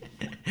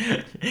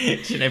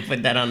Should I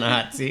put that on the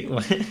hot seat?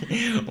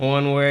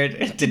 One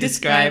word to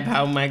describe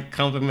how my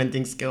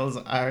complimenting skills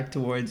are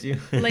towards you.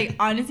 Like,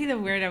 honestly, the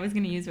word I was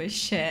going to use was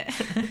shit.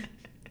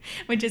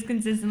 Which is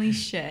consistently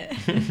shit.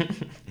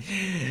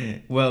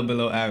 Well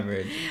below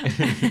average.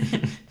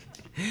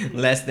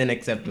 Less than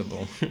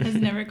acceptable. Has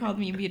never called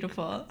me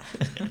beautiful.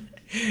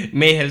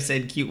 May have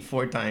said cute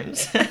 4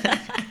 times.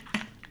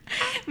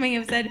 May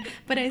have said,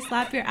 but I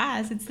slap your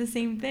ass. It's the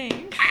same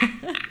thing.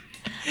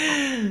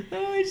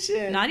 Oh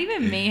shit. Not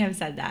even may have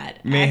said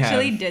that. May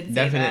actually have did say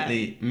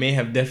definitely that. may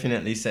have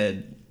definitely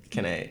said,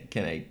 can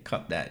I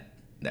cup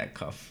that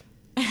cuff?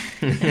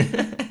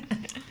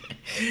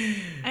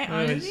 I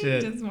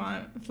honestly just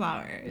want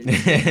flowers.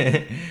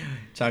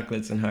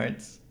 Chocolates and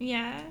hearts.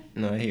 Yeah.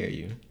 No, I hear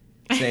you.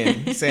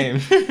 Same.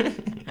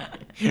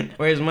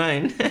 Where's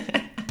mine?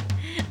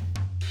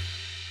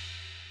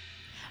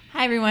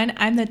 Hi everyone,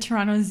 I'm the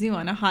Toronto Zoo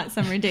on a hot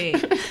summer day.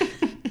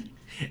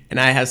 And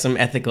I have some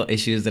ethical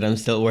issues that I'm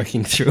still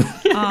working through.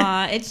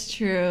 Aw, it's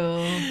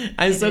true.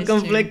 I'm so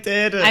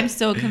conflicted. I'm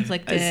so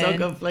conflicted.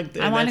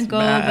 I want to go,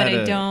 but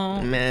I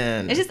don't.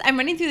 Man, it's just I'm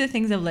running through the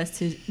things of list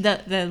to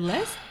the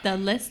list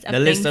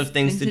of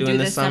things to do in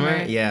the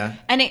summer. Yeah,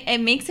 and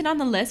it makes it on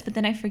the list, but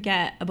then I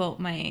forget about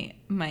my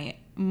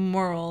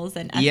morals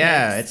and ethics.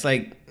 Yeah, it's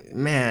like,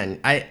 man,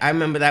 I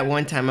remember that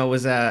one time I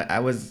was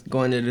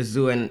going to the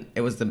zoo, and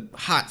it was the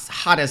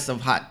hottest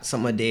of hot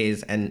summer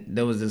days, and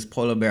there was this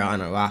polar bear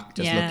on a rock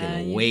just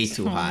looking way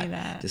too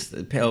hot. Just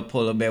the pale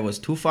polar bear was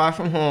too far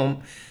from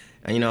home.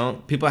 And, you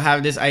know, people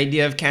have this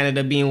idea of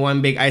Canada being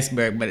one big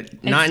iceberg,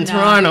 but not in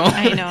Toronto.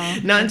 I know.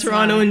 Not in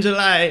Toronto in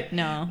July.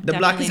 No, the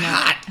block is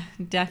hot.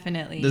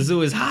 Definitely. The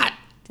zoo is hot.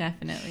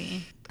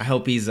 Definitely. I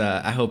hope he's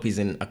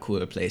in a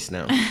cooler place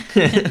now.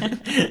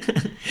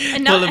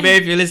 Polar bear,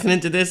 if you're listening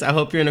to this, I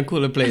hope you're in a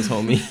cooler place,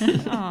 homie.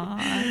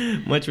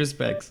 Aww. Much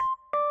respects.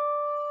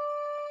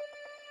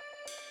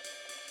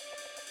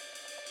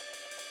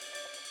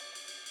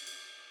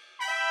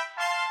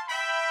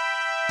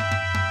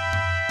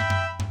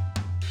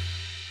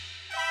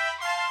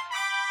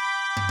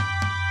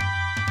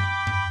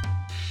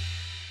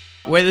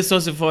 We're the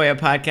Sociophoria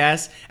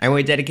Podcast, and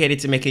we're dedicated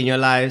to making your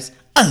lives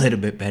a little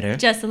bit better.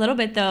 Just a little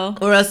bit, though.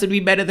 Or else it'd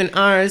be better than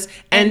ours.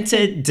 And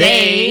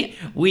today,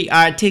 we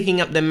are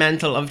taking up the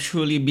mantle of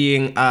truly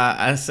being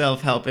a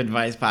self-help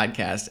advice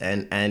podcast.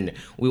 And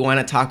we want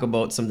to talk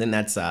about something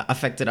that's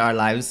affected our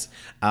lives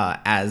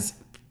as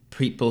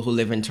people who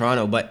live in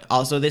Toronto. But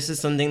also, this is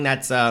something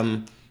that's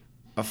a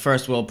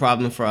first world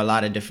problem for a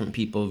lot of different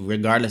people,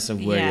 regardless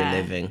of where you're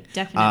living.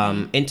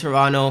 Definitely. In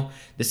Toronto,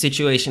 the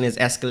situation is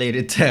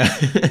escalated to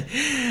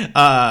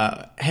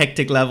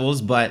hectic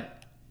levels, but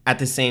at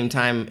the same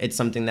time, it's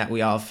something that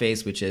we all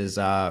face, which is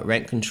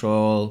rent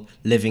control,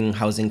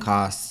 housing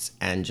costs,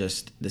 and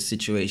just the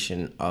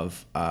situation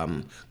of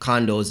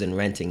condos and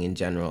renting in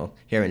general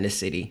here in the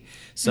city.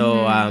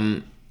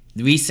 So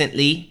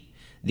recently,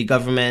 the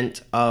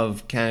government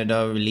of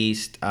Canada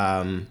released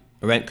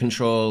rent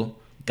control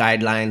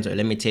guidelines or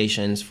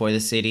limitations for the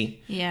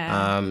city.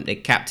 Yeah. They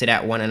capped it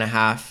at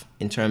 1.5%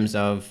 in terms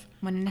of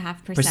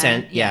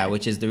 1.5%. Yeah,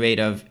 which is the rate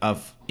of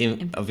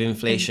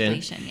inflation.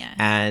 Yeah.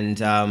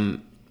 And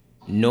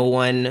no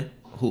one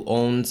who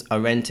owns a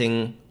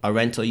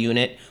rental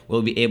unit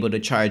will be able to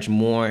charge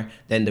more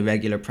than the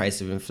regular price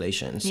of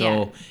inflation.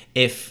 So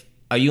if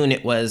a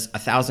unit was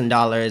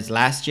 $1,000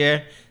 last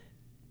year,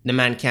 the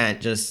man can't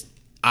just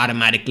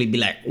automatically be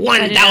like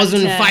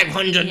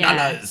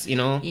 $1,500. You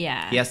know, he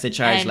has to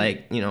charge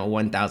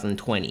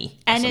 $1,020.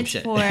 And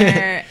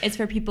it's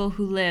for people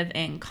who live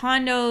in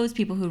condos,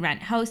 people who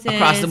rent houses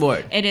across the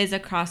board. It is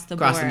across the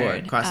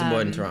board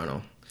in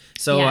Toronto.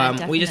 So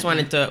we just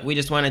wanted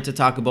to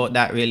talk about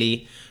that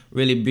really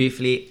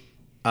briefly,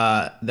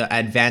 the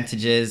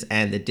advantages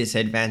and the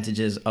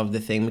disadvantages of the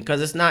thing,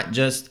 because it's not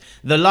just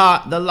the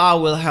law. The law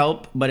will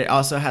help, but it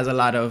also has a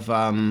lot of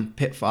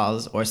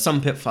pitfalls, or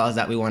some pitfalls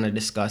that we want to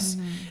discuss.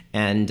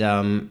 And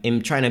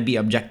in trying to be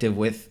objective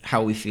with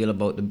how we feel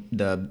about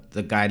the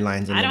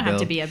guidelines and I the don't bill.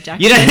 have to be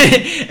objective.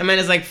 I mean,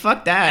 it's like,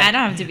 fuck that. I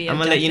don't have to be objective. I'm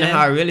gonna let you know how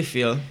I really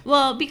feel.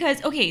 Well, because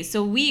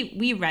so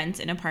we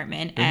rent an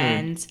apartment,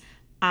 and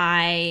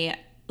I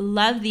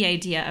love the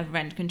idea of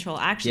rent control.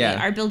 Actually,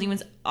 our building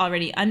was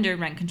already under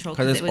rent control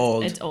because it's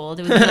old. It's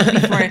old. It was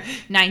built before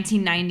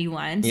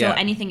 1991. So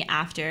anything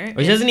after,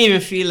 which doesn't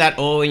even feel that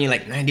old when you're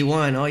like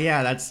 91. Oh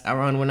yeah, that's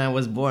around when I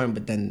was born.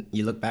 But then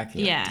you look back,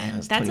 and you're like, damn,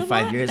 that's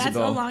 25 years ago. That's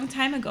a long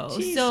time ago.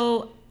 Jeez.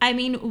 So I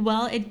mean,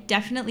 well, it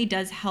definitely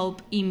does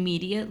help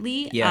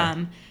immediately.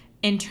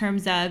 In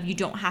terms of you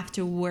don't have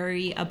to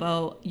worry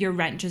about your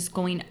rent just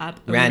going up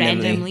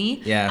randomly.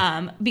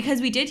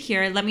 Because we did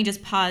hear, let me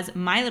just pause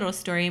my little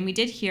story, and we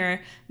did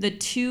hear the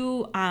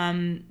two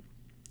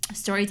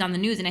stories on the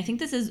news, and I think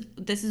this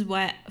is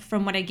what,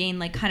 from what I gained,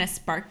 like kind of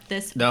sparked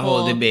the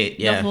whole debate,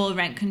 the whole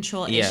rent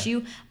control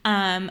issue.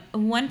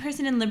 One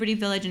person in Liberty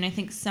Village, and I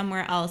think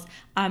somewhere else,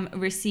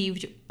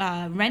 received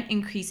rent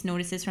increase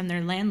notices from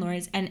their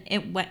landlords, and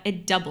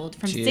it doubled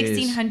from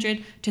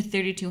 $1,600 to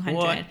 $3,200.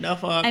 What the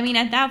fuck? I mean,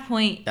 at that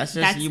point, that's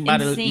insane. You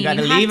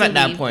gotta leave at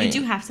that point.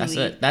 You do have to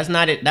leave. That's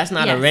not it. That's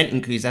not a rent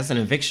increase. That's an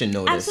eviction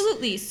notice.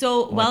 Absolutely.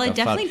 So while it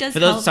definitely does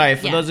help.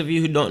 For those of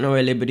you who don't know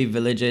where Liberty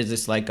Village is,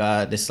 it's like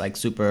this like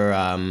super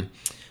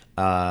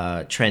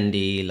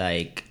trendy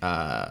like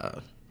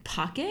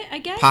pocket, I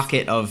guess.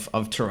 Pocket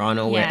of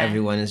Toronto where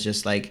everyone is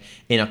just like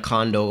in a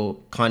condo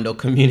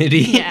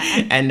community,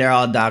 and they're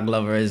all dog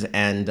lovers,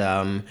 and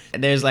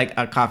there's like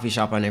a coffee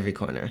shop on every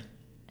corner.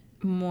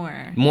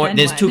 More.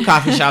 There's 2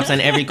 coffee shops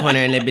on every corner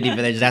in Liberty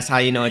Village. That's how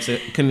you know it's a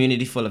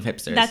community full of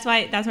hipsters. That's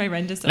why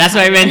rent is so That's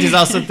why rent is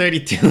also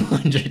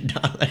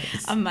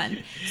 $3,200 a month.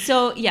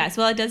 So yes,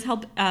 well, it does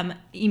help.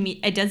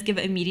 It does give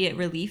immediate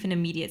relief and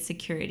immediate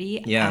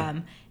security.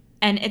 Yeah.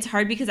 And it's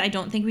hard because I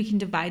don't think we can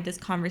divide this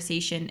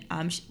conversation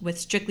with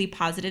strictly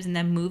positives and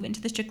then move into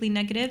the strictly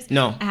negatives.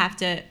 No. I have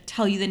to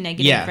tell you the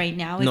negative right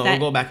now. We'll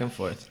go back and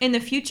forth. In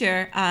the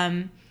future,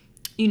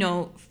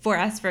 for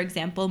us, for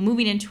example,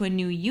 moving into a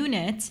new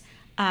unit,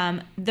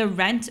 the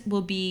rent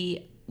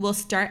will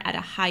start at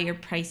a higher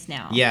price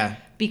now. Yeah.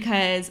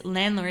 Because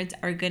landlords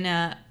are going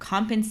to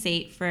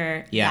compensate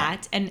for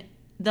that. And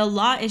the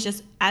law is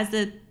just as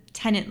the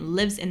tenant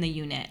lives in the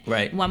unit,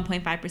 right,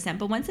 1.5%.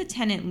 But once the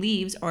tenant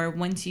leaves, or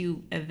once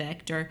you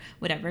evict or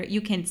whatever, you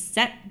can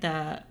set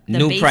the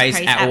new base price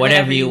at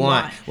whatever you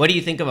want. What do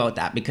you think about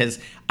that? Because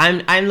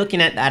I'm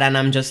looking at that and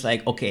I'm just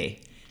like,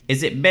 okay,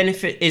 is it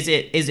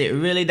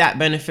really that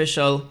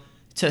beneficial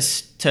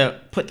to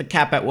put the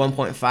cap at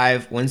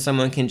 1.5 when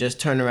someone can just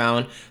turn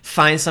around,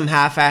 find some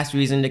half-assed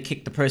reason to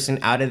kick the person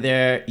out of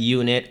their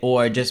unit,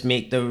 or just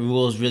make the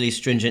rules really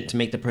stringent to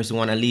make the person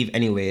want to leave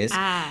anyways?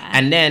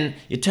 And then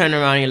you turn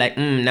around and you're like,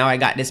 now I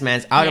got this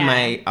man's out of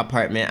my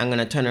apartment. I'm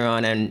gonna turn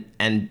around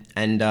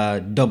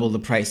and double the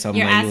price of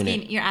my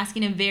unit. You're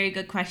asking a very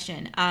good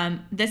question.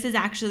 This is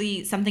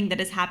actually something that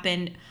has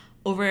happened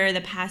over the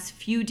past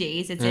few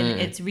days.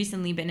 It's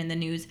recently been in the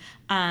news.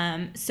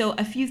 So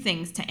a few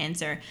things to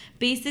answer.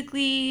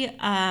 Basically,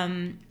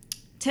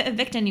 to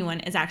evict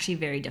anyone is actually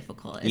very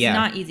difficult. It's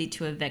not easy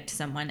to evict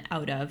someone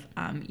out of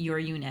your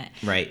unit.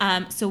 Right.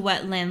 So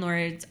what a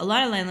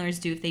lot of landlords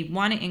do if they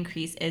want to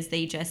increase is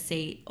they just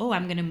say, oh,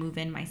 I'm going to move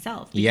in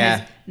myself.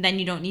 Because then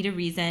you don't need a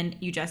reason.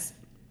 You just...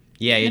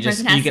 Yeah, you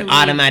can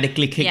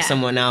automatically kick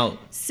someone out.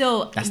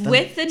 So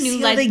with the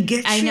new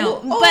legislation, I know,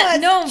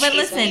 but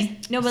listen.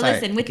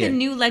 With the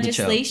new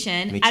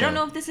legislation, I don't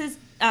know if this is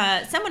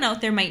someone out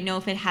there might know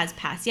if it has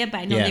passed yet, but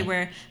I know they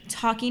were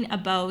talking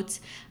about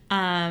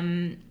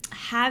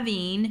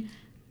having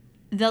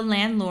the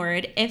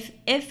landlord, if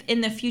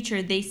in the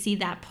future they see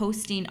that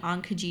posting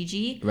on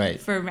Kijiji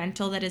for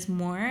rental that is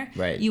more,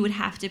 you would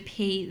have to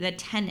pay the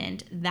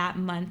tenant that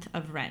month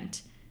of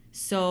rent.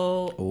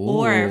 So,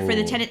 or for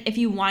the tenant, if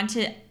you want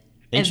to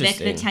evict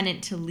the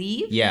tenant to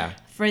leave,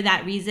 for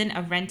that reason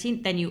of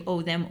renting, then you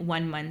owe them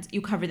 1 month. You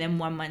cover them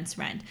 1 month's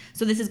rent.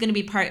 So this is going to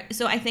be part.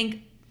 So I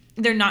think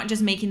they're not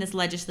just making this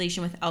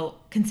legislation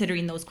without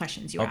considering those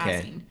questions you're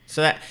asking.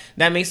 So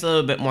that makes a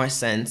little bit more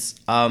sense.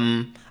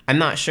 I'm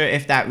not sure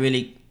if that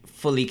really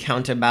fully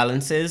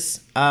counterbalances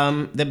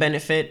the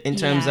benefit in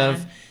terms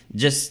of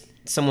just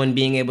someone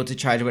being able to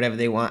charge whatever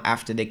they want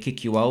after they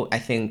kick you out. I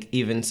think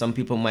even some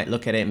people might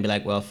look at it and be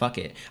like, well, fuck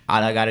it.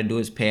 All I got to do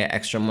is pay an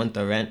extra month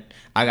of rent.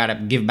 I got to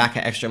give back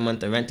an extra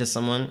month of rent to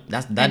someone.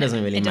 That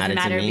doesn't really matter to me. It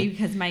doesn't matter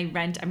because my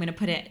rent, I'm going to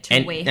put it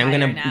to way higher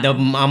now. The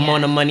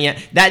amount of money.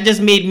 That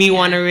just made me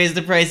want to raise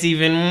the price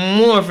even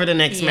more for the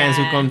next man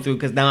who come through,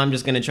 because now I'm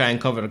just going to try and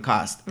cover the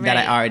cost that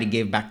I already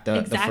gave back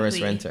the first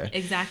renter.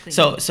 Exactly.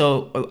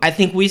 So I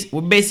think we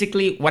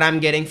basically, what I'm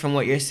getting from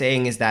what you're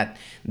saying is that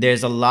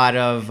there's a lot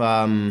of...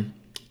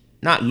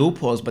 not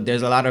loopholes, but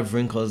there's a lot of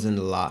wrinkles in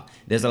the law.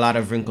 There's a lot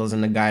of wrinkles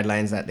in the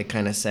guidelines that they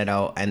kind of set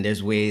out, and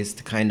there's ways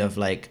to kind of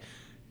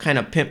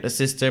pimp the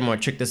system or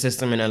trick the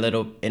system in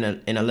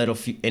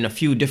a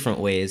few different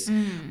ways.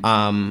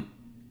 And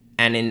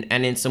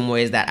in some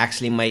ways that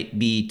actually might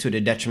be to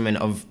the detriment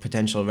of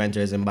potential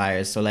renters and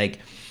buyers. So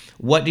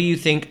what do you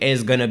think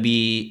is going to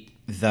be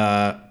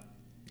the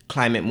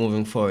climate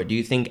moving forward? Do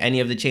you think any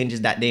of the changes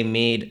that they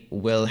made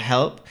will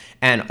help?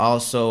 And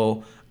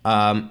also,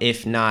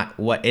 if not,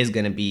 what is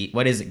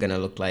it gonna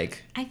look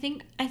like? I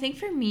think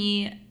for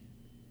me,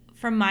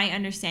 from my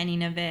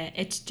understanding of it,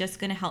 it's just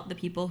gonna help the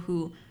people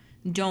who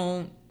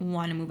don't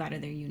want to move out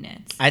of their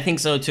units. I think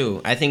so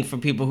too. I think for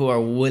people who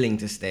are willing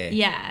to stay,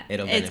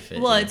 it'll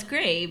benefit. Well, it's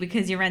great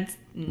because your rent's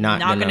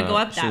not going to go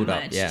up that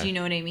much. Do you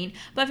know what I mean?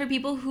 But for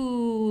people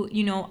who,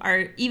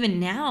 are even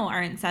now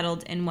aren't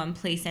settled in one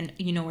place and,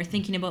 we're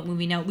thinking about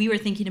moving out. We were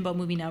thinking about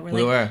moving out.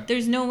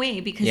 There's no way,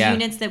 because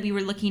units that we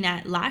were looking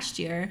at last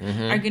year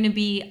are going to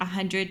be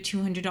 $100,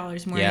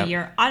 $200 more a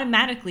year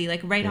automatically,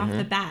 right off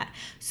the bat.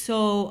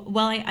 So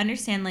while I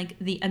understand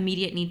the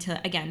immediate need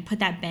to, again, put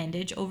that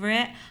bandage over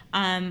it,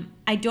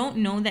 I don't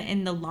know that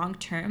in the long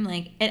term,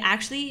 it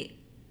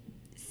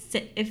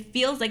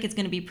feels like it's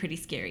going to be pretty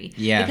scary.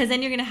 Yeah. Because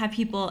then you're going to have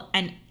people,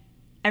 and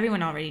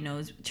everyone already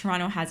knows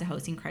Toronto has a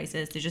housing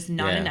crisis. There's just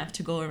not enough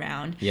to go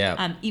around.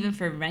 Yeah. Even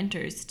for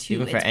renters too.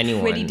 Even for it's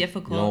anyone. Pretty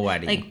difficult.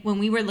 Nobody. Like when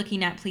we were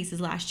looking at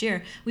places last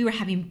year, we were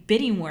having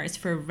bidding wars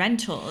for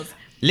rentals.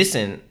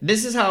 Listen,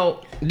 this is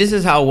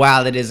how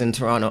wild it is in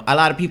Toronto. A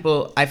lot of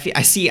people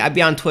I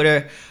be on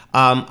Twitter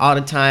all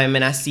the time,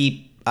 and I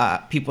see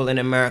people in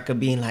America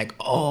being like,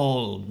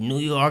 "Oh, New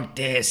York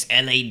this,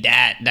 LA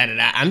that, da da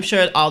da." I'm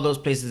sure all those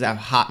places have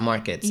hot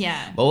markets.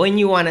 Yeah. But when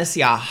you want to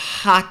see a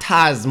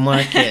hot-ass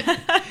market,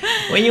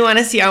 when you want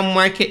to see a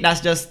market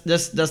that's just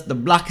the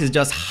block is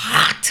just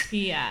hot.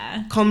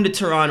 Yeah. Come to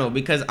Toronto,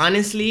 because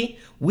honestly,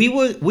 we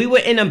were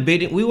in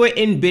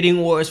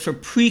bidding wars for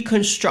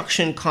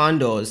pre-construction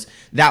condos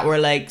that were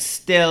like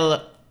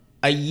still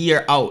a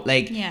year out.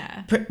 Like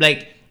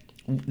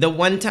the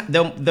one time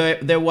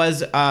there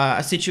was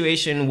a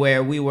situation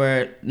where we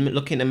were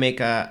looking to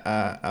make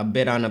a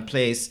bid on a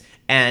place,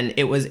 and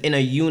it was in a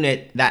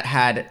unit that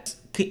had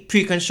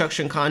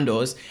pre-construction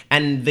condos,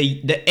 and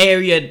the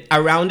area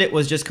around it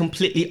was just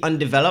completely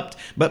undeveloped.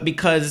 But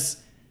because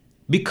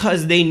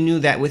they knew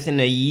that within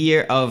a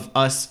year of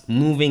us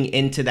moving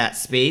into that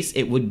space,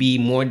 it would be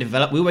more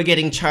developed, we were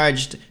getting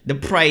charged the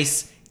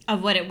price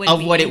of what it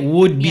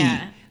would be.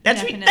 Yeah,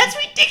 that's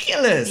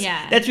ridiculous.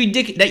 Yeah. That's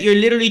ridiculous that you're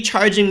literally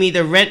charging me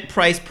the rent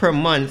price per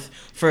month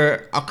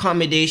for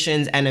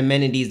accommodations and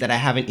amenities that I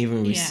haven't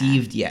even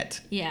received yet.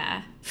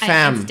 Yeah.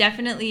 Fam. It's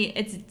definitely,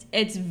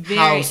 it's very,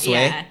 House,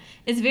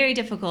 it's very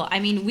difficult. I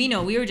mean, we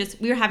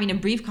were having a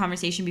brief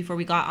conversation before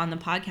we got on the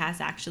podcast,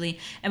 actually,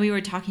 and we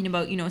were talking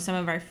about, some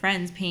of our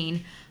friends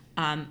paying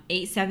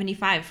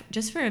 $875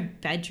 just for a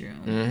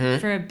bedroom,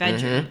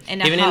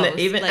 in a house.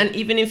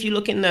 Even if you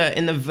look in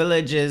the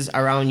villages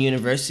around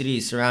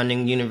universities,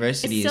 surrounding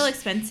universities, it's still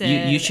expensive.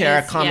 You share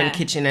a common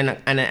kitchen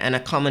and a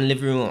common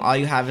living room. All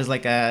you have is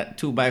like a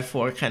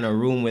 2x4 kind of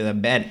room with a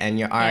bed, and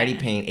you're already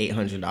paying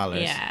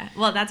 $800. Yeah,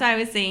 well, that's why I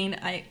was saying.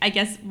 I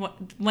guess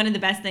one of the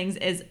best things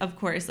is, of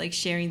course, like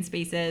sharing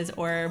spaces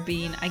or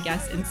being, I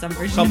guess, in some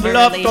version of a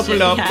relationship.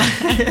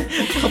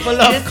 Couple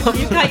up.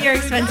 You cut your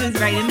expenses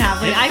right in half.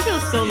 Like, I feel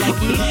so lucky.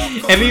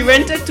 Every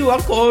renter to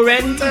a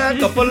co-renter,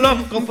 couple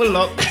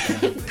up.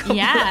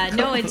 Yeah,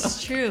 no,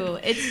 it's true.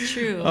 It's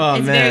true. Oh,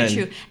 it's man. very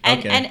true.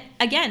 And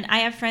again, I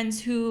have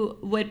friends who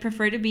would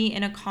prefer to be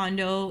in a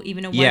condo,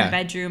 even a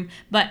one-bedroom,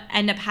 but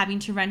end up having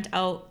to rent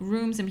out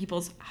rooms in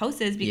people's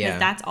houses because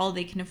that's all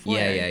they can afford.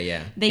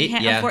 Yeah. They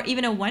can't afford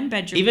even a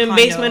one-bedroom even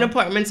condo. Basement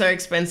apartments are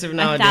expensive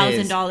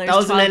nowadays. $1,000,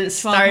 $1,000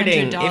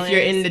 starting.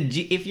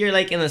 $1,200. If you're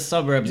like in the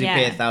suburbs, you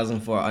pay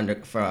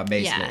 $1,000 for a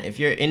basement. Yeah. If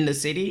you're in the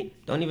city,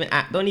 don't even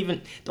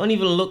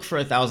look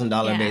for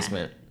 $1,000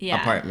 basement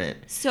apartment.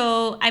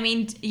 So I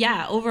mean,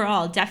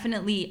 overall,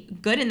 definitely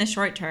good in the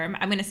short term.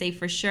 I'm gonna say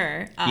for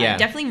sure.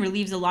 Definitely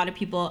relieves a lot of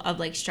people of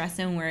like stress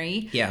and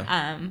worry.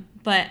 Yeah.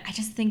 But I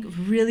just think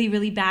really,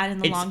 really bad in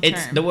the long term.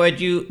 It's the word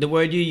you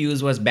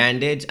used was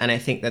bandage, and I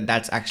think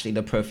that's actually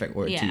the perfect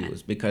word to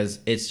use, because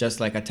it's just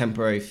like a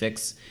temporary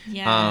fix.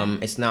 Yeah.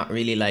 It's not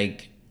really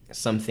like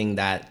something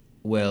that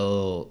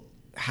will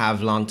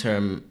have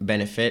long-term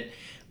benefit,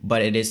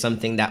 but it is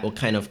something that will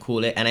kind of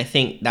cool it. And I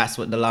think that's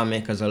what the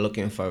lawmakers are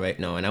looking for right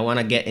now. And I want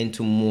to get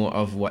into more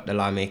of what the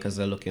lawmakers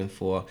are looking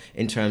for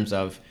in terms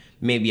of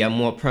maybe a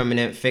more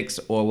permanent fix,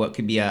 or what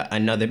could be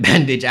another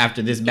bandage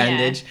after this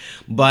bandage.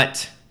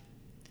 But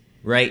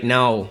right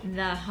now,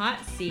 the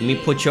hot seat. Let me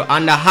put you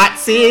on the hot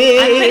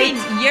seat.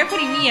 You're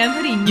putting me, I'm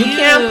putting you. You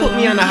can't put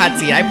me on the hot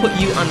seat. I put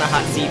you on the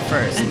hot seat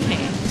first.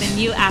 Okay, then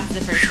you ask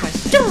the first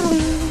question.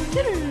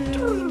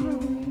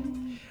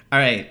 All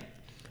right.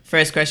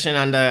 First question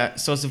on the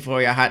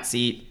Sosaphoria hot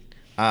seat,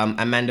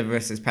 Amanda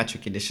versus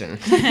Patrick edition.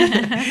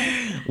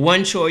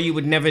 One chore you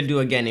would never do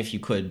again if you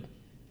could.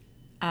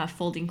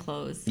 Folding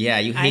clothes. Yeah,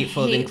 you hate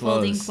folding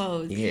clothes. You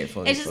hate folding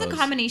clothes. It's just a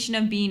combination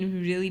of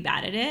being really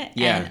bad at it,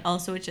 and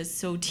also it's just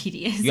so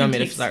tedious. You want me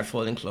to start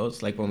folding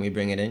clothes? Like when we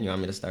bring it in, you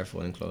want me to start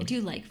folding clothes? Do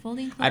you like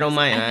folding clothes? I don't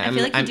mind.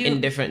 I'm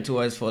indifferent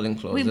towards folding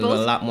clothes. There's a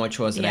lot more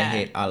chores that I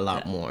hate. A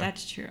lot more.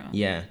 That's true.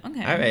 Yeah.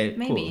 Okay. All right.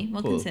 Maybe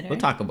we'll consider. We'll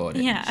talk about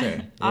it. Yeah.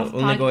 Sure.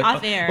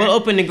 Off air. We'll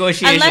open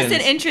negotiations. Unless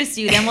it interests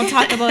you, then we'll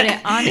talk about it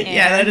on air.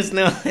 Yeah, let us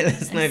know. Let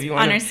us know if you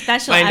want on our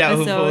special find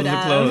episode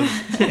out who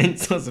folds the clothes in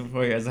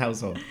Sosaphoria's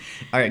household.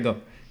 All right, go.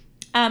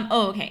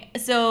 Okay.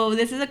 So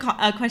this is a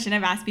question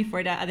I've asked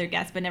before to other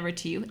guests, but never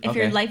to you. If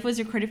your life was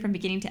recorded from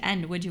beginning to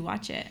end, would you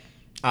watch it?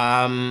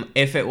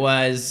 If it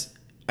was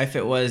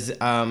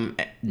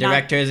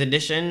director's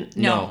edition,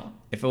 no.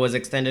 If it was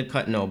extended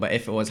cut, no. But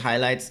if it was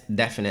highlights,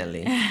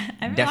 definitely.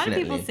 A lot of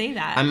people say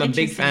that. I'm a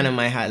big fan of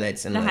my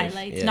highlights in life. The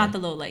highlights, not the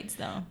lowlights,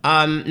 though.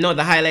 No,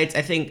 the highlights.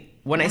 I think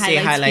when I say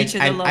highlights,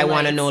 I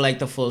want to know like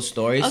the full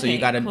story. Okay, so you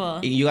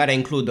gotta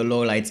include the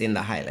lowlights in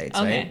the highlights,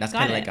 right? That's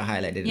kind of like a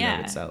highlight in and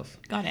of itself.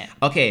 Got it.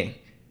 Okay.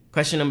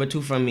 Question number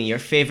 2 from me. Your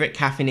favorite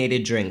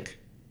caffeinated drink?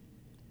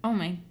 Oh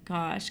my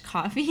gosh,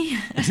 coffee.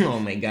 Oh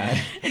my god.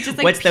 It's just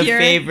like what's the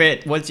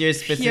favorite? What's your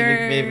specific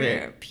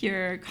favorite?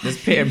 Pure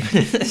coffee.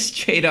 Just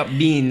straight up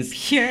beans.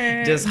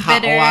 Pure. Just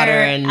hot water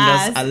and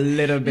just a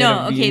little bit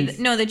of beans.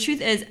 No, the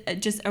truth is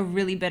just a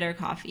really bitter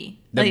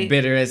coffee. The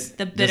bitterest,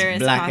 just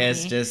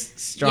blackest, coffee. Just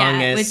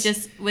strongest. Yeah,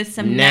 with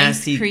some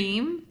nasty, nice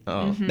cream.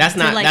 Oh, that's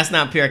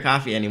not pure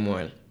coffee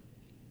anymore.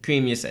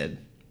 Cream, you said.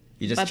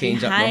 You just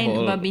change up the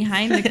whole... But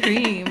behind the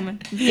cream.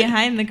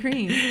 Behind the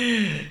cream.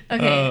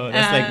 Okay. Oh,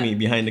 that's like me,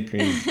 behind the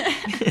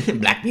cream.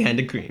 Black behind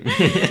the cream.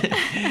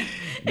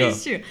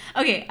 It's true.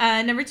 Okay,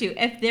 number 2.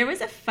 If there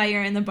was a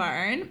fire in the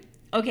barn...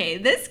 Okay,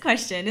 this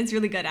question is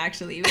really good,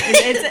 actually.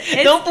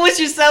 It's Don't push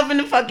yourself in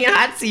the fucking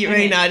hot seat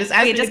right now. Just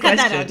ask me the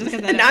question. Just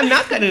cut that out. I'm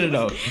not cutting it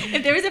out.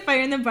 If there was a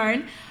fire in the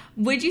barn...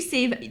 Would you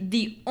save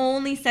the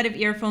only set of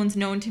earphones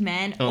known to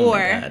men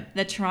or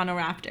the Toronto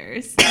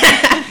Raptors?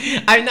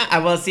 I'm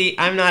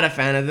not a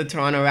fan of the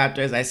Toronto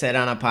Raptors. I said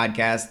on a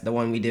podcast, the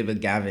one we did with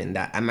Gavin,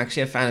 that I'm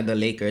actually a fan of the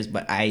Lakers,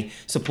 but I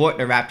support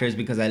the Raptors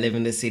because I live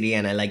in the city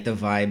and I like the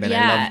vibe and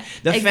I love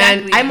the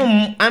fan.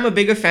 I'm a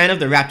bigger fan of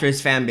the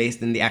Raptors fan base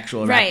than the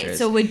actual Raptors. Right.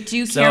 So would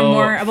you care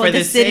more about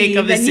the city?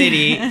 For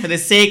the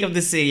sake of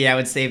the city, I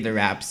would save the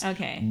Raps.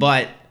 Okay.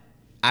 But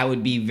I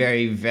would be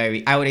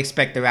I would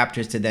expect the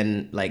Raptors to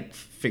then like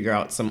figure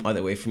out some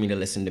other way for me to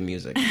listen to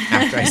music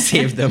after I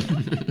save them.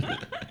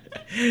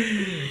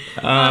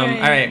 All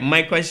right.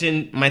 My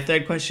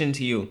third question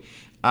to you.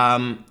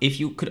 If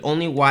you could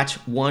only watch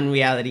one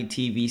reality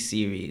TV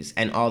series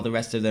and all the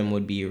rest of them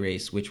would be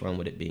erased, which one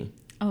would it be?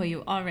 Oh,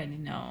 you already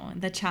know.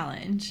 The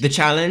Challenge. The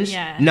Challenge?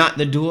 Yeah. Not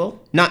The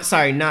Duel? Not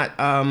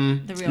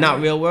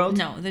Real World?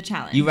 No, The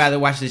Challenge. You rather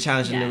watch The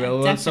Challenge than The Real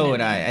World? Definitely. So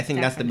would I. I think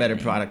that's the better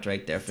product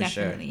right there for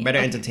sure. Better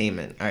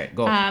entertainment. All right,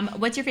 go.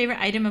 What's your favorite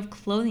item of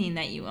clothing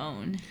that you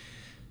own?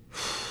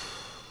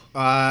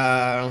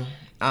 I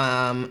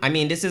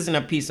mean, this isn't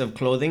a piece of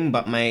clothing,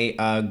 but my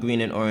green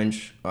and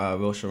orange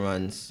Rosha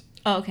Runs.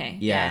 Oh, okay.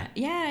 Yeah.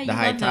 The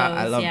high top.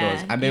 I love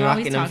those. I've been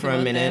rocking them for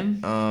a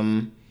minute.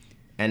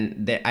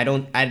 And I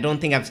don't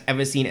think I've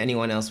ever seen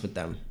anyone else with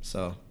them.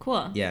 So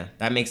cool. Yeah,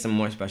 that makes them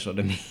more special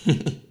to me.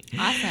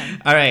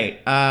 Awesome. All right.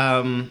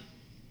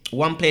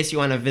 One place you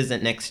want to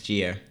visit next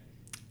year?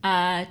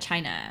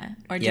 China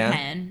or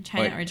Japan.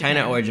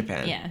 China or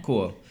Japan. Yeah.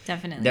 Cool.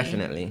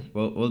 Definitely.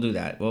 We'll do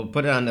that. We'll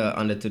put it on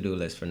the to-do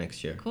list for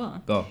next year.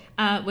 Cool. Go.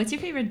 What's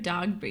your favorite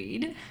dog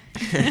breed?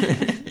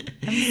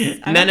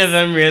 None of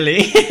them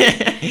really.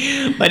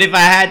 But if I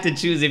had to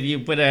choose, if you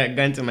put a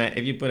dog to my head.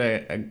 If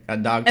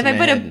I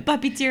put a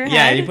puppy to your head?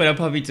 Yeah, you put a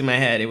puppy to my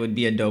head, it would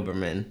be a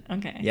Doberman.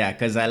 Okay. Yeah,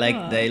 because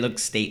they look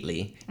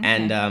stately. Okay.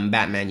 And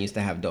Batman used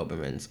to have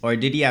Dobermans. Or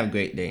did he have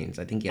Great Danes?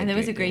 I think he had there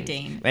was a Great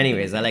Dane.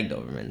 Anyways, I like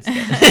Dobermans.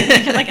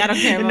 Like, I don't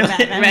care about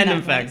Batman.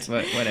 Random facts,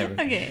 but whatever.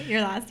 Okay,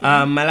 your last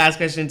one. My last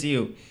question to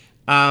you.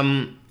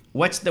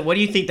 What do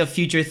you think the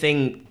future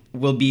thing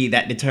will be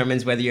that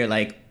determines whether you're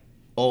like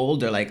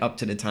old or like up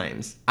to the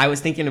times? I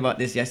was thinking about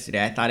this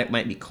yesterday. I thought it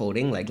might be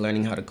coding, like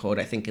learning how to code.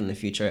 I think in the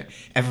future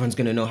everyone's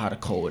gonna know how to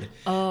code.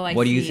 Oh, I see.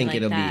 What do you think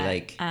it'll be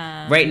like?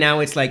 Right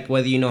now it's like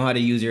whether you know how to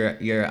use your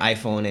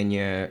iPhone and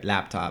your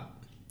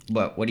laptop.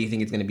 But what do you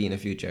think it's gonna be in the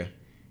future?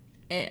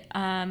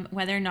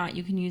 Whether or not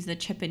you can use the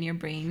chip in your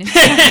brain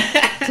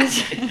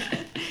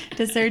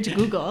to search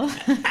Google.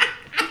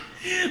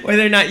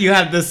 Whether or not you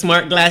have the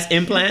smart glass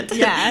implant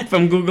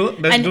from Google,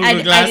 Google Glass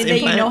implant. And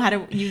you know how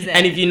to use it.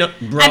 And if you know,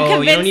 bro,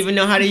 you don't even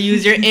know how to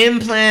use your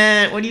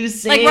implant. What are you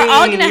saying? Like we're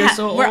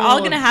all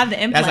gonna have the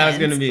implants. That's how it's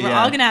gonna be. We're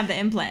all gonna have the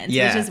implants.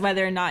 Which is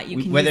whether or not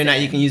you can. Whether or not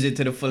you can use it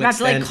to the full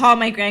extent. I have to like call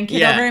my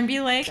grandkid over and be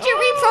like, "Could you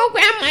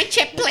reprogram my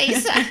chip,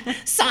 please,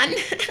 son?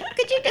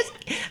 Could you just?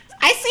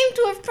 I seem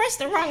to have pressed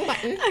the wrong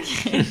button."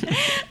 Okay.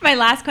 My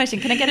last question: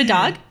 can I get a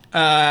dog?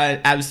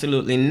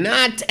 Absolutely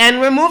not. And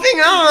we're moving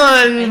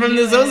on from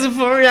the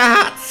Zosaphoria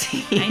hot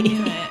seat. I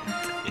knew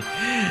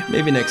it.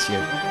 Maybe next year.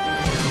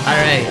 All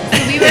right.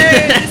 Maybe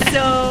next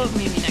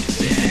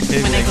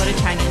year when I go to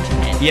China and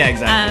Japan. Yeah,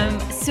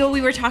 exactly. So we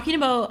were talking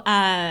about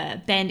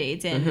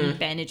Band-Aids and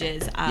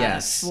bandages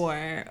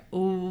for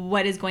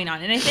what is going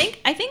on, and I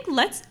think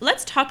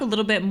let's talk a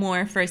little bit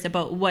more first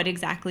about what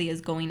exactly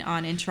is going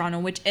on in Toronto,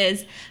 which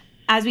is,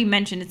 as we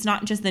mentioned, it's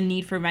not just the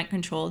need for rent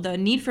control. The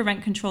need for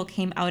rent control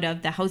came out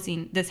of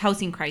this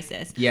housing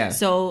crisis. Yeah.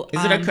 So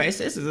is it a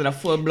crisis? Is it a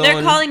full blown?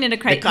 They're calling it a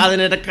crisis. They're calling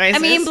it a crisis. I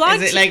mean,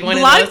 Blog is it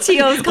like TO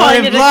is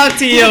calling it. Blog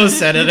TO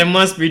said it. It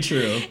must be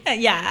true.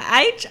 Yeah,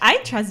 I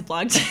trust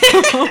Blog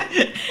TO.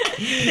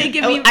 They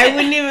give me. I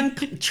wouldn't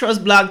even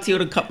trust Blog TO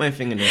to cut my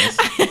fingernails.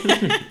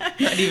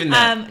 Not even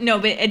that. No,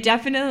 but it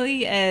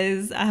definitely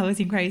is a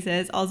housing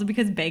crisis. Also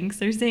because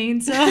banks are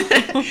saying so.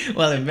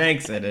 Well, if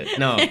banks said it,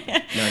 no.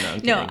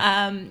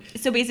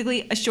 So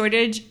basically a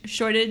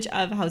shortage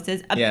of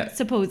houses,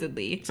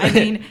 supposedly. I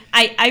mean,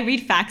 I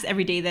read facts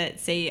every day that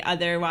say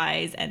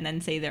otherwise and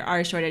then say there are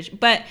a shortage,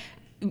 but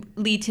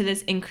lead to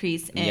this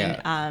increase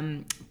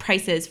in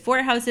prices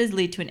for houses,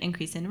 lead to an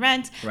increase in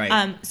rent.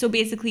 Right. So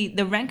basically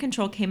the rent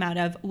control came out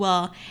of,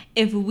 well,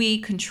 if we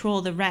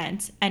control the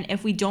rent and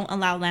if we don't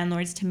allow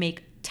landlords to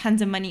make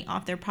tons of money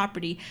off their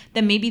property,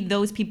 then maybe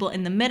those people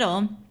in the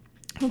middle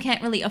who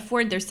can't really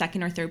afford their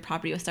second or third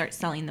property will start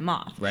selling them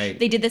off. Right.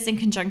 They did this in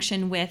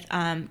conjunction with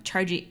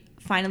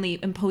finally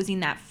imposing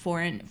that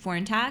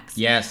foreign tax.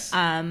 Yes.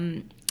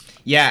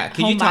 Yeah.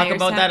 Could you talk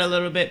about that a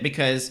little bit?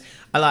 Because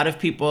a lot of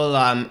people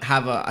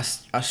have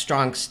a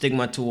strong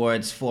stigma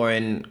towards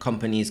foreign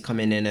companies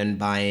coming in and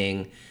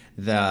buying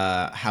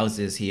the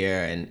houses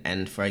here,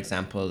 and for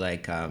example,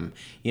 like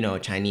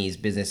Chinese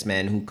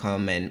businessmen who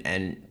come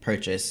and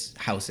purchase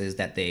houses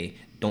that they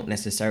don't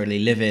necessarily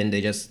live in.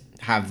 They just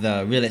have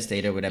the real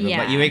estate or whatever.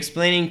 But you were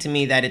explaining to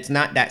me that it's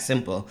not that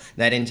simple,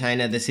 that in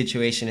China the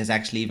situation is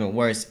actually even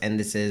worse, and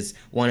this is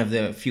one of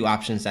the few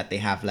options that they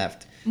have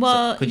left.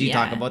 Well, so could you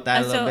talk about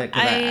that a little bit?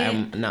 Because I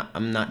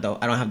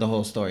don't have the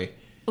whole story.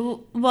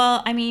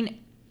 Well, I mean,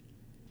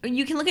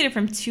 you can look at it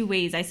from two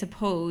ways, I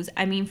suppose.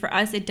 I mean, for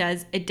us, it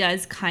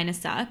does kind of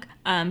suck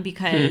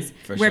because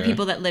we're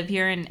people that live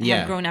here and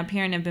have grown up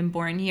here and have been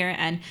born here.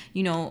 And,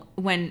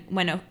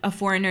 when a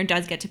foreigner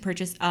does get to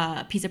purchase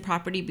a piece of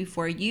property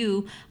before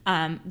you,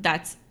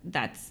 that's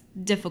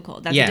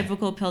difficult. That's a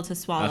difficult pill to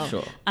swallow.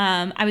 Sure.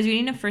 I was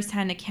reading a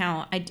firsthand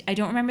account. I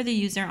don't remember the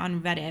user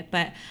on Reddit,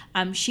 but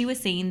she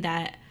was saying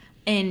that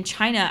in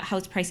China,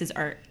 house prices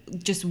are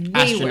just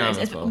way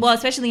worse. Well,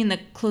 especially in the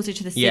closer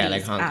to the cities. Yeah,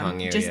 like Hong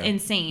Kong area. Just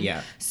insane.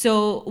 Yeah.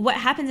 So what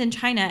happens in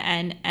China,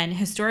 and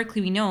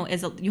historically we know,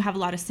 is you have a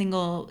lot of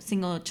single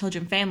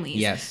children families.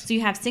 Yes. So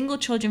you have single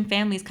children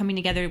families coming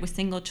together with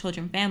single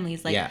children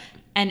families,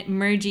 and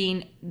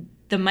merging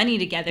the money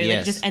together,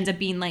 just ends up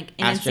being like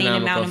an insane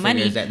amount of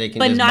money,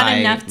 but not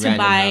enough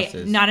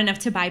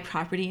to buy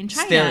property in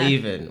China. Still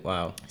even,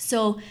 wow.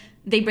 So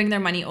they bring their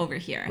money over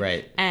here,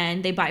 right?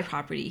 And they buy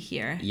property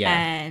here,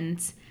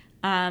 and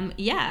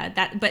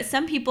but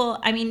some people,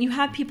 I mean, you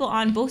have people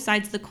on both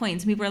sides of the coin.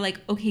 Some people are like,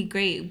 okay,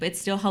 great, but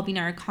it's still helping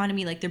our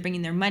economy. Like, they're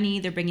bringing their money,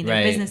 they're bringing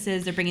their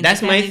businesses, they're bringing.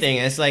 That's my thing.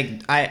 It's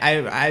like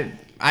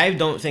I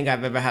don't think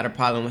I've ever had a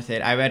problem with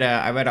it. I read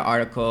an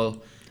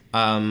article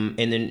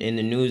in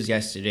the news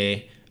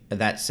yesterday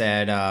that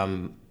said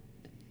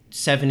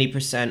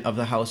 70% of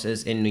the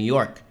houses in New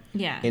York.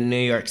 Yeah. In New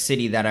York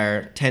City that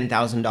are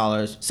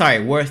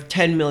worth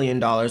 $10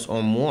 million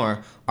or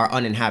more are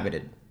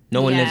uninhabited.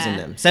 No one lives in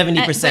them.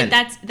 70%.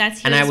 That's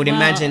here. And I would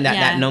imagine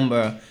that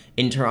number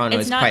in Toronto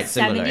is quite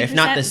similar, if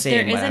not the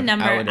same. There is a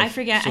number. I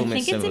forget. I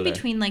think it's in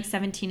between like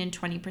 17 and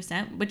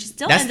 20%, which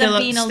still ends up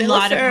being a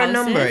lot of houses.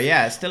 Number.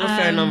 Yeah, still a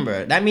fair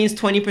number. That means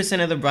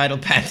 20% of the bridle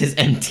path is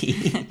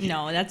empty.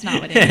 No, that's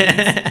not what it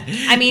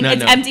is. I mean,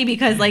 it's empty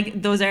because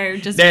like those are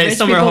just rich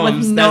summer people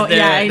homes. with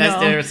That's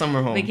their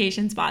summer home.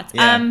 Vacation spots.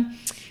 Yeah.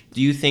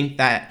 Do you think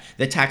that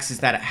the taxes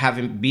that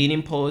haven't been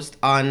imposed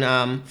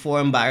on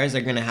foreign buyers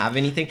are going to have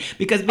anything?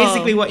 Because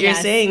basically what you're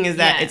saying is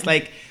that it's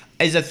like,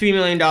 it's a $3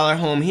 million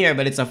home here,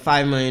 but it's a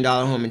 $5 million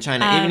home in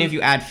China. Even if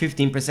you add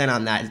 15%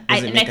 on that,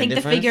 does it make a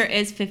difference? I think the figure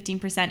is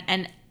 15%,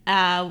 and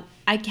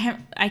I can't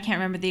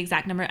remember the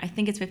exact number. I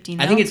think it's 15.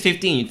 I think it's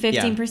 15. 15%.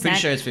 Yeah, pretty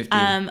sure it's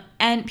 15.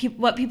 And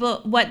what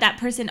that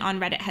person on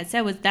Reddit had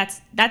said was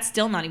that's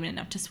still not even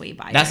enough to sway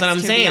buyers. That's what I'm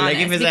saying. Honest,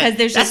 like, because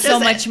there's just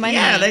so much money.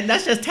 Yeah, like,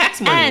 that's just tax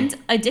money. And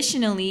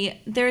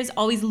additionally, there's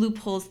always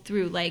loopholes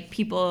through, like,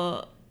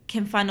 people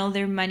can funnel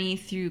their money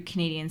through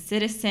Canadian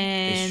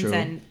citizens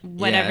and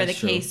whatever the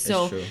case.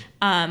 So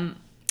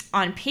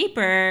on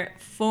paper,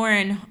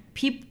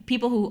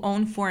 people who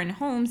own foreign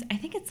homes, I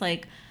think it's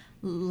like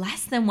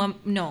less than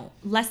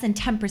 10%. Less than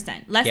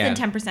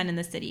 10% in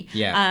the city.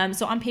 Yeah.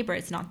 So on paper,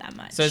 it's not that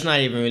much. So it's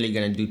not even really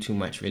going to do too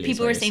much, really.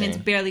 People are saying it's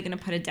barely going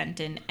to put a dent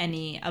in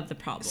any of the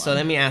problems. So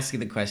let me ask you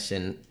the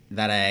question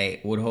that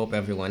I would hope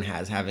everyone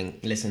has,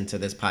 having listened to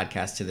this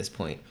podcast to this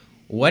point.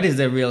 What is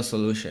the real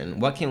solution?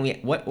 What can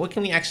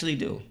we actually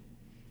do?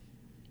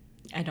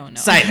 I don't know.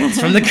 Silence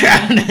from the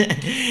crowd.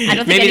 I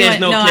don't think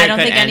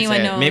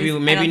anyone knows.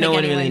 Maybe no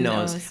one really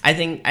knows. I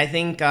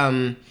think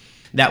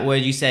that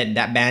word you said,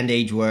 that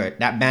bandage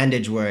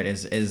word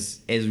is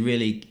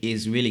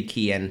really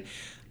key, and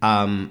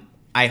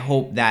I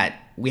hope that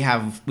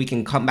we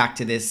can come back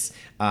to this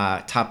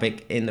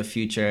topic in the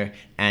future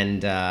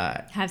and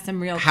have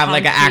some real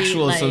like an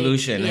actual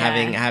solution.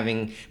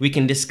 Having we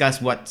can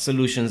discuss what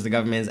solutions the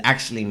government has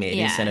actually made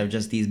instead of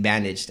just these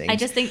bandage things. I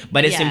just think,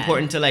 but it's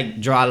important to like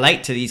draw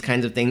light to these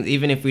kinds of things,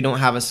 even if we don't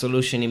have a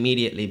solution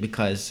immediately,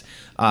 because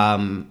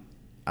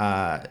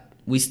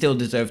we still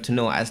deserve to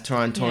know, as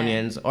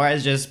Torontonians or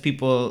as just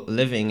people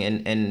living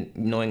and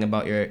knowing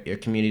about your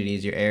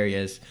communities, your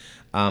areas.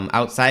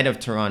 Outside of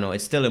Toronto,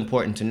 it's still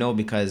important to know,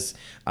 because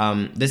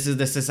this is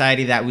the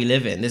society that we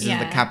live in. This is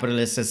the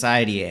capitalist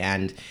society,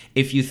 and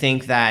if you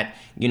think that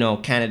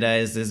Canada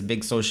is this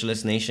big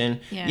socialist nation,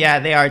 we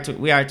are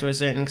to a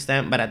certain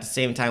extent, but at the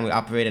same time we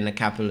operate in a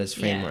capitalist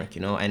framework,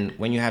 and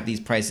when you have these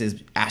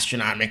prices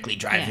astronomically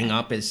driving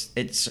up,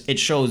 it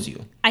shows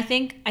you. I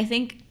think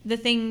the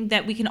thing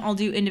that we can all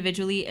do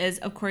individually is,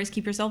 of course,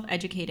 keep yourself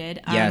educated.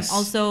 Yes.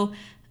 Also,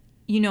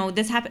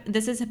 this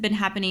has been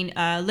happening.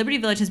 Liberty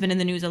Village has been in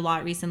the news a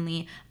lot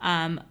recently.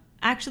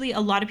 actually a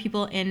lot of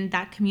people in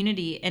that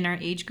community, in our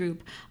age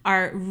group,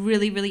 are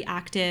really, really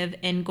active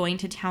in going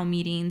to town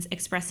meetings,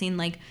 expressing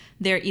like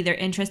their either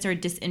interest or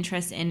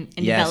disinterest in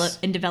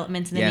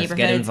developments in the neighborhood.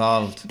 Get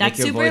involved.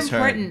 That's super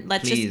important.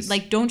 Let's just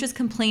like, don't just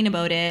complain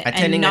about it.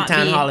 Attending a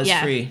town hall is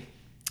free.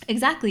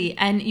 Exactly.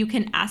 And you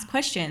can ask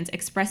questions,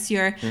 express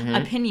your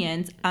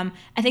opinions.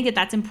 I think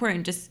that's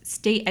important. Just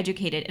stay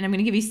educated. And I'm going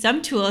to give you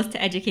some tools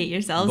to educate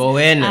yourselves. Go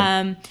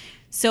in.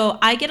 So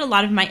I get a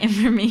lot of my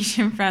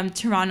information from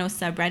Toronto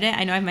subreddit.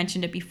 I know I've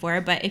mentioned it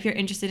before, but if you're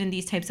interested in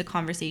these types of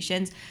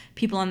conversations,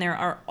 people on there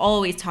are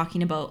always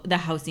talking about the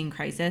housing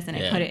crisis, and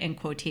I put it in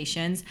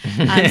quotations.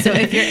 So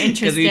if you're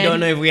interested... Because we don't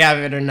know if we have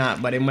it or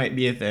not, but it might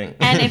be a thing.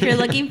 And if you're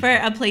looking for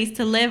a place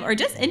to live or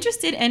just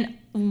interested in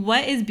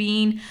what is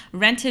being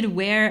rented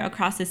where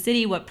across the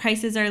city, what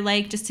prices are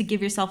like, just to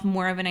give yourself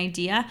more of an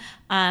idea.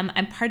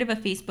 I'm part of a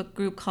Facebook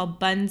group called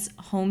Buns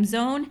Home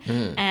Zone.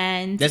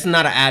 And that's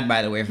not an ad,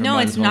 by the way, for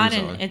Buns Home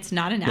Zone. It's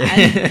not an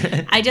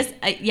ad.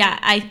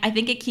 I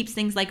think it keeps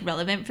things like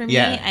relevant for me,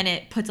 and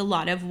it puts a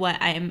lot of what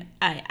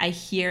I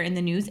hear in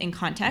the news in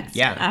context.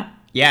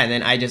 And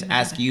then I just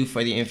ask you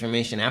for the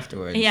information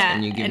afterwards.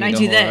 And you give me the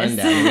whole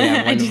rundown. We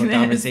have wonderful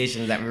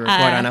conversations that we record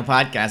on a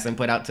podcast and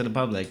put out to the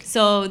public.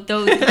 So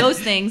those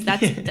things,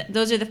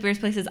 those are the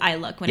first places I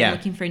look when I'm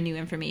looking for new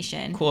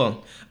information.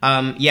 Cool.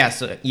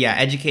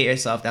 Educate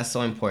yourself. That's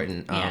so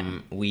important.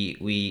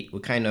 We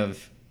kind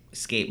of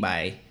skate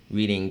by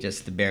reading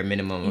just the bare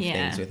minimum of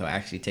things without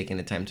actually taking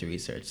the time to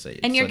research.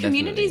 And your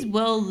communities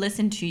will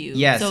listen to you.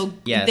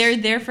 They're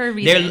there for a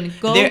reason.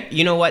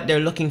 You know what? They're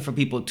looking for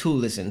people to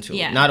listen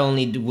to. Not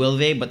only will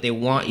they, but they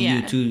want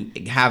you to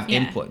have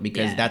input,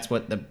 because that's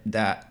what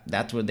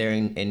that's what they're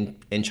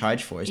in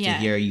charge for, is to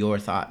hear your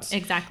thoughts.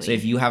 Exactly. So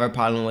if you have a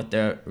problem with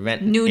the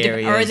rent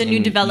areas or the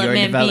new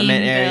development being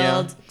area,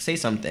 built, say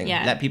something.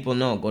 Let people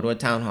know. Go to a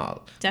town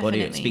hall. Definitely.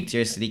 Go to speak to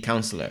your city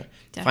councilor.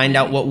 Find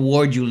out what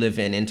ward you live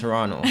in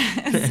Toronto.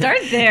 Start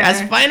there.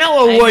 Find out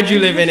what ward you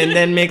live in and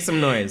then make some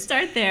noise.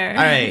 Start there.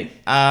 All right.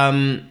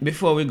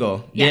 Before we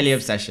go, daily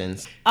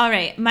obsessions. All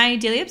right. My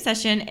daily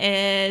obsession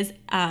is,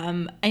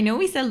 I know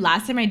we said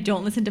last time I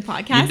don't listen to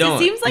podcasts. You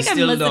don't. It seems like I'm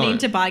listening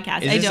to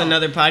podcasts. Is this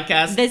another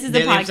podcast? This is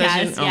the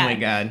podcast. Obsession? Oh my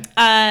God.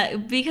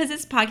 Because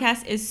this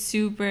podcast is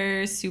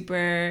super,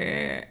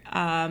 super...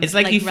 it's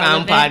like you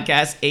found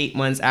podcasts 8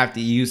 months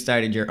after you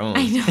started your own.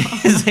 I know.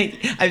 It's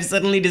like, I've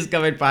suddenly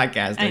discovered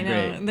podcasts. They're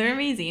great. They're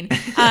amazing.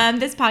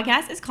 This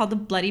podcast is called The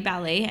Bloody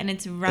Ballet, and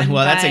it's run by...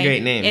 Well, that's a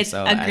great name. It's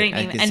a great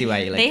name. I can see why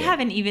you like it. They have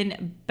an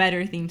even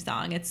better theme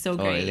song. It's so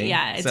great. Oh, really?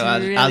 Yeah, it's so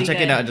really I'll check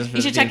good. it out just for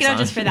You should check it out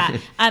just for that.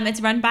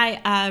 It's run by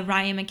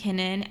Ryan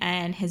McKinnon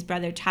and his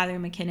brother Tyler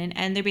McKinnon,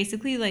 and they're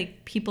basically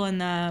like people in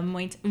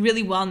the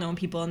really well-known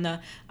people in the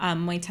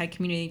Muay Thai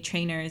community,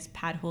 trainers,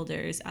 pad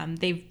holders.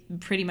 They've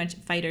pretty much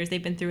fighters.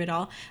 They've been through it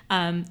all.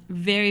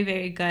 Very,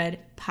 very good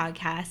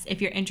podcast.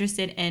 If you're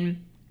interested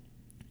in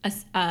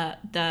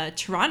the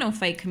Toronto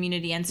fight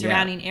community and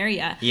surrounding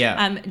area,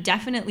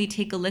 definitely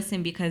take a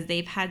listen, because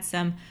they've had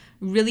some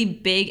really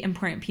big,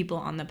 important people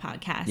on the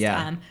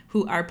podcast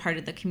who are part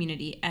of the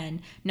community,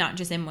 and not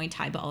just in Muay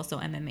Thai, but also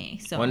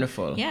MMA. So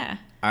wonderful. Yeah.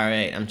 All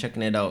right. I'm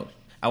checking it out.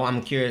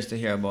 I'm curious to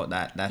hear about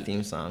that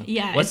theme song.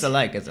 Yeah. What's it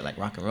like? Is it like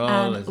rock and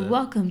roll?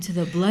 Welcome to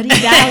the Bloody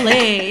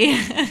Ballet.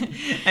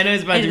 I know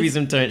it's about to be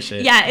some turnt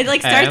shit. Yeah, it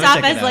like starts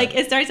off as like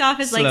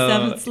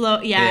some slow,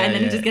 and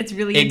then it just gets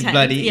really intense.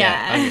 Bloody,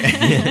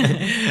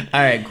 Okay.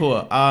 All right,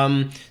 cool.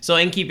 So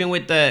in keeping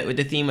with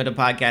the theme of the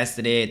podcast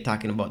today,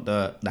 talking about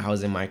the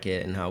housing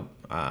market and how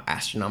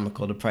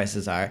astronomical the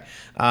prices are.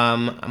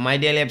 My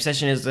daily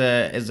obsession is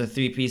a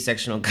 3-piece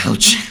sectional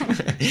couch.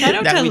 Shout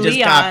out to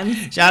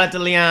Leon's. Shout out to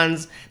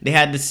Leon's. They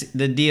had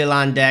the deal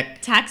on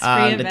deck.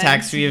 The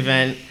tax-free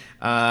event.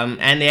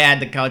 And they had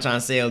the couch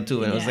on sale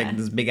too, and it was like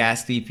this big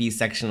ass 3-piece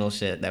sectional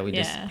shit that we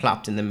just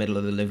plopped in the middle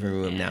of the living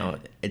room. Now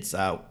it's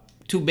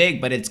too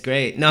big, but it's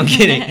great. No, I'm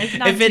kidding.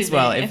 It fits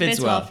well. It fits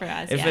well for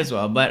us. It fits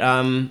well. But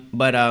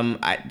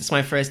it's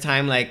my first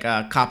time like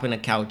copping a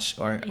couch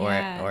or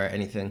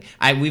anything.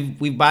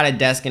 We've bought a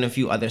desk and a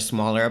few other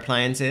smaller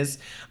appliances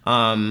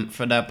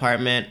for the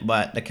apartment,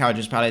 but the couch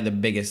is probably the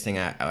biggest thing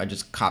I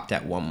just copped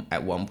at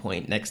one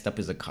point. Next up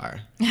is a car.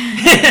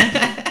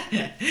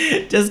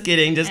 Just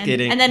kidding.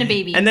 And then a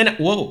baby. And then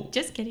whoa.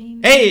 Just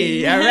kidding.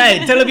 Hey, all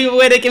right. Tell the people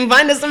where they can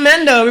find us,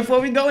 Amanda, before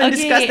we go and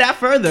discuss that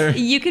further.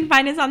 You can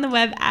find us on the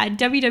web at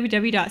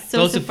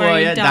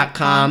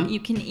www.sosaphoria.com. You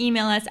can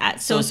email us at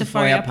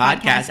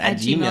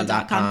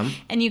sosaphoriapodcast@gmail.com.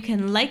 And you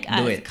can like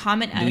us,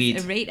 comment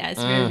us, rate us,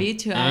 review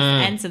to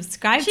us, and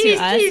subscribe to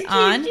us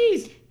on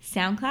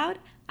SoundCloud,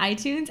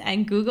 iTunes,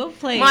 and Google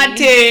Play. My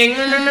ting,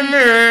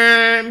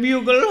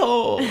 bugle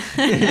hole.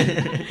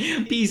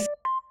 Peace.